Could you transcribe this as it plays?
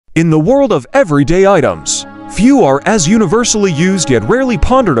In the world of everyday items, few are as universally used yet rarely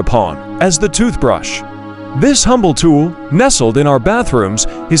pondered upon as the toothbrush. This humble tool, nestled in our bathrooms,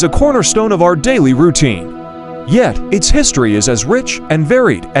 is a cornerstone of our daily routine. Yet, its history is as rich and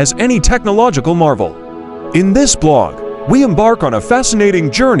varied as any technological marvel. In this blog, we embark on a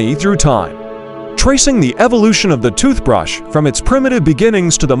fascinating journey through time, tracing the evolution of the toothbrush from its primitive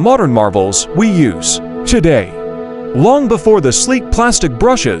beginnings to the modern marvels we use today. Long before the sleek plastic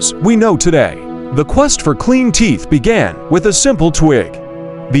brushes we know today, the quest for clean teeth began with a simple twig.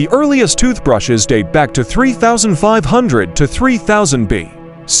 The earliest toothbrushes date back to 3500 to 3000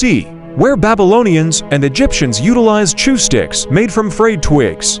 B.C., where Babylonians and Egyptians utilized chew sticks made from frayed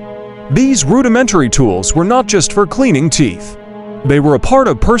twigs. These rudimentary tools were not just for cleaning teeth. They were a part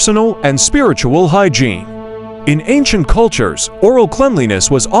of personal and spiritual hygiene. In ancient cultures, oral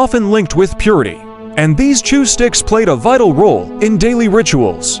cleanliness was often linked with purity, and these chew sticks played a vital role in daily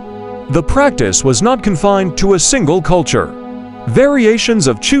rituals. The practice was not confined to a single culture. Variations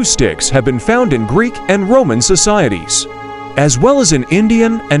of chew sticks have been found in Greek and Roman societies, as well as in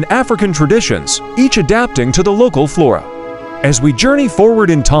Indian and African traditions, each adapting to the local flora. As we journey forward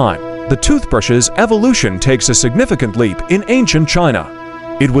in time, the toothbrush's evolution takes a significant leap in ancient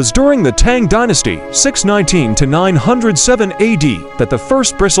China. It was during the Tang Dynasty, 619 to 907 AD, that the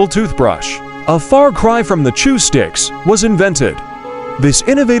first bristle toothbrush, a far cry from the chew sticks, was invented. This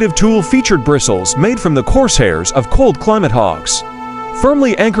innovative tool featured bristles made from the coarse hairs of cold climate hogs,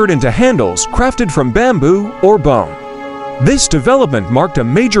 firmly anchored into handles crafted from bamboo or bone. This development marked a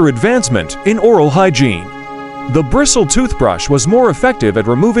major advancement in oral hygiene. The bristle toothbrush was more effective at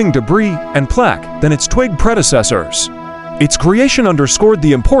removing debris and plaque than its twig predecessors. Its creation underscored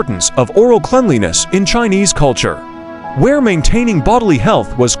the importance of oral cleanliness in Chinese culture, where maintaining bodily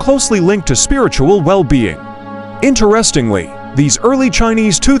health was closely linked to spiritual well-being. Interestingly, these early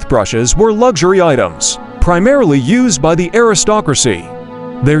Chinese toothbrushes were luxury items, primarily used by the aristocracy.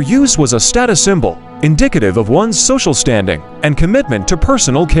 Their use was a status symbol, indicative of one's social standing and commitment to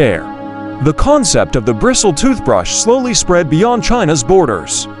personal care. The concept of the bristle toothbrush slowly spread beyond China's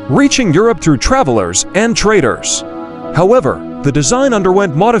borders, reaching Europe through travelers and traders. However, the design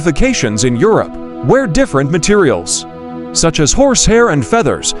underwent modifications in Europe, where different materials, such as horsehair and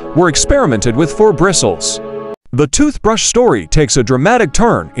feathers, were experimented with for bristles. The toothbrush story takes a dramatic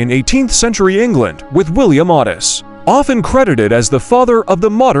turn in 18th century England with William Addis, often credited as the father of the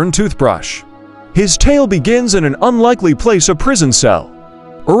modern toothbrush. His tale begins in an unlikely place, a prison cell.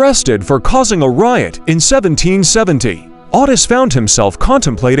 Arrested for causing a riot in 1770, Addis found himself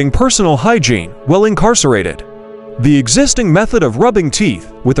contemplating personal hygiene while incarcerated. The existing method of rubbing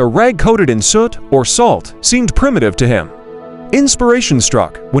teeth with a rag coated in soot or salt seemed primitive to him. Inspiration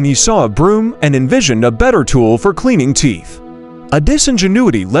struck when he saw a broom and envisioned a better tool for cleaning teeth. Addis'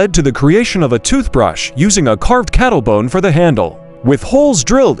 ingenuity led to the creation of a toothbrush using a carved cattle bone for the handle, with holes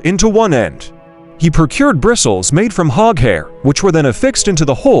drilled into one end. He procured bristles made from hog hair, which were then affixed into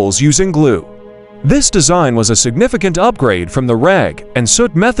the holes using glue. This design was a significant upgrade from the rag and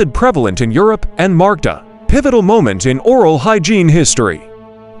soot method prevalent in Europe and marked a pivotal moment in oral hygiene history.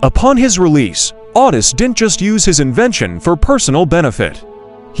 Upon his release, Addis didn't just use his invention for personal benefit.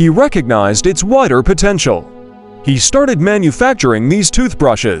 He recognized its wider potential. He started manufacturing these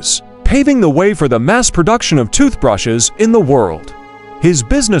toothbrushes, paving the way for the mass production of toothbrushes in the world. His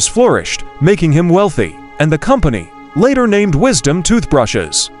business flourished, making him wealthy, and the company, later named Wisdom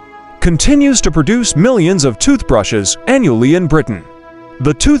Toothbrushes, continues to produce millions of toothbrushes annually in Britain.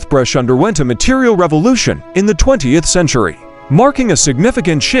 The toothbrush underwent a material revolution in the 20th century, marking a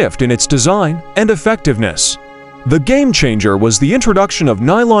significant shift in its design and effectiveness. The game changer was the introduction of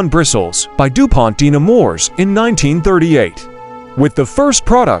nylon bristles by DuPont de Nemours in 1938, with the first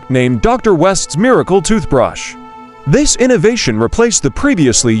product named Dr. West's Miracle Toothbrush. This innovation replaced the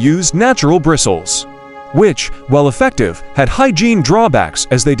previously used natural bristles, which, while effective, had hygiene drawbacks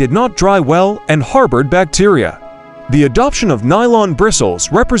as they did not dry well and harbored bacteria. The adoption of nylon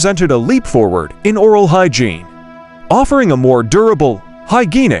bristles represented a leap forward in oral hygiene, offering a more durable,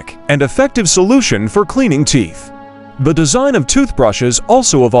 hygienic, and effective solution for cleaning teeth. The design of toothbrushes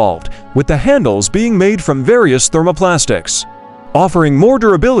also evolved, with the handles being made from various thermoplastics, offering more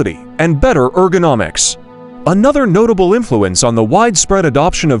durability and better ergonomics. Another notable influence on the widespread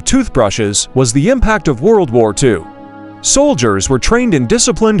adoption of toothbrushes was the impact of World War II. Soldiers were trained in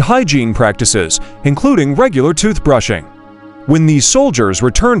disciplined hygiene practices, including regular toothbrushing. When these soldiers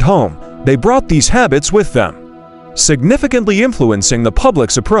returned home, they brought these habits with them, significantly influencing the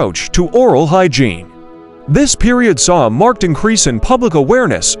public's approach to oral hygiene. This period saw a marked increase in public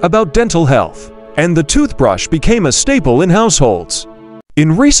awareness about dental health, and the toothbrush became a staple in households.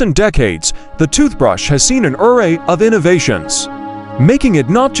 In recent decades, the toothbrush has seen an array of innovations, making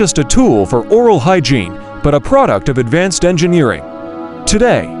it not just a tool for oral hygiene, but a product of advanced engineering.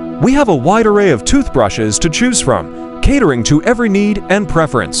 Today, we have a wide array of toothbrushes to choose from, catering to every need and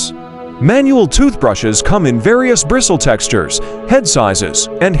preference. Manual toothbrushes come in various bristle textures, head sizes,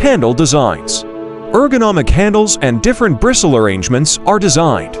 and handle designs. Ergonomic handles and different bristle arrangements are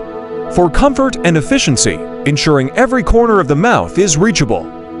designed for comfort and efficiency, ensuring every corner of the mouth is reachable.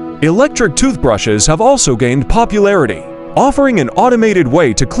 Electric toothbrushes have also gained popularity, offering an automated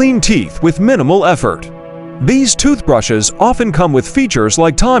way to clean teeth with minimal effort. These toothbrushes often come with features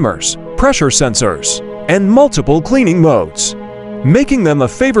like timers, pressure sensors, and multiple cleaning modes, making them a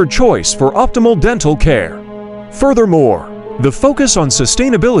favored choice for optimal dental care. Furthermore, the focus on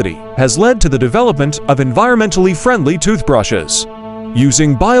sustainability has led to the development of environmentally friendly toothbrushes,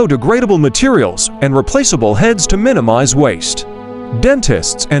 using biodegradable materials and replaceable heads to minimize waste.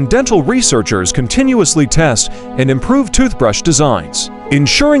 Dentists and dental researchers continuously test and improve toothbrush designs,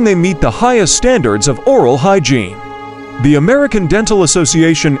 ensuring they meet the highest standards of oral hygiene. The American Dental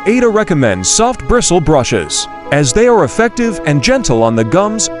Association ADA recommends soft bristle brushes, as they are effective and gentle on the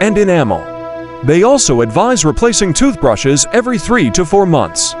gums and enamel. They also advise replacing toothbrushes every 3 to 4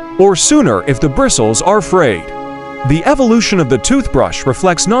 months, or sooner if the bristles are frayed. The evolution of the toothbrush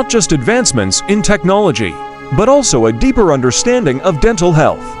reflects not just advancements in technology, but also a deeper understanding of dental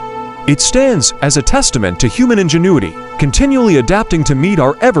health. It stands as a testament to human ingenuity, continually adapting to meet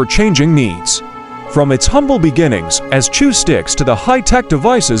our ever-changing needs. From its humble beginnings as chew sticks to the high-tech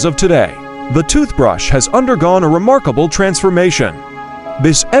devices of today, the toothbrush has undergone a remarkable transformation.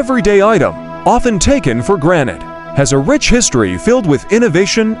 This everyday item, often taken for granted, has a rich history filled with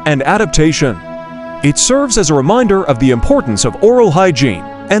innovation and adaptation. It serves as a reminder of the importance of oral hygiene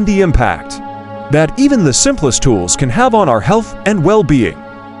and the impact that even the simplest tools can have on our health and well-being.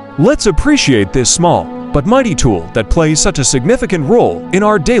 Let's appreciate this small but mighty tool that plays such a significant role in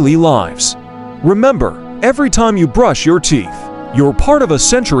our daily lives. Remember, every time you brush your teeth, you're part of a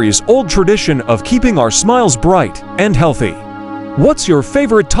centuries-old tradition of keeping our smiles bright and healthy. What's your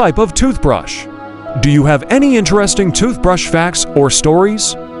favorite type of toothbrush? Do you have any interesting toothbrush facts or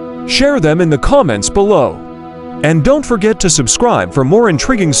stories? Share them in the comments below. And don't forget to subscribe for more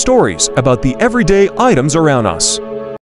intriguing stories about the everyday items around us.